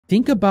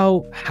think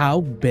about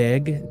how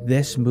big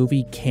this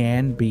movie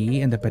can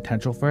be and the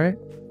potential for it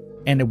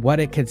and what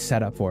it could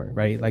set up for,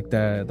 right? Like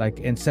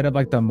instead of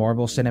like the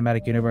Marvel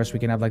Cinematic Universe, we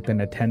can have like the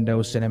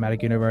Nintendo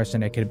Cinematic Universe,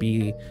 and it could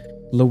be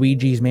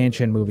Luigi's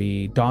Mansion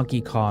movie,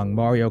 Donkey Kong,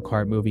 Mario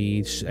Kart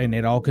movies, and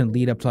it all can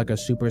lead up to like a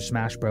Super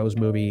Smash Bros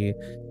movie,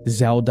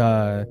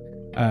 Zelda,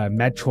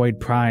 Metroid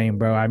Prime,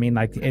 bro. I mean,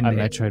 like A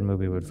Metroid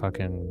movie would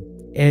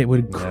fucking... it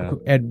would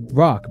it'd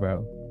rock,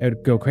 bro. It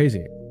would go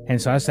crazy.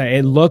 And so I say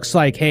it looks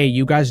like, hey,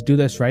 you guys do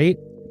this right.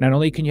 Not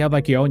only can you have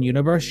like your own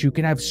universe, you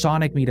can have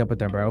Sonic meet up with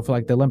them, bro, for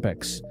like the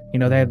Olympics. You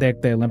know, they had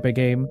the Olympic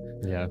game.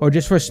 Yeah. Or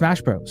just for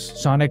Smash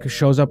Bros. Sonic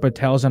shows up with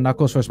Tails and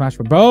Knuckles for Smash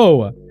Bros.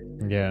 Bro,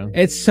 Yeah.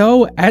 it's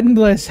so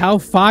endless how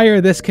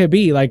fire this could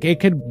be. Like, it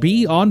could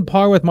be on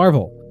par with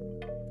Marvel.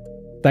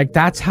 Like,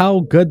 that's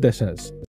how good this is.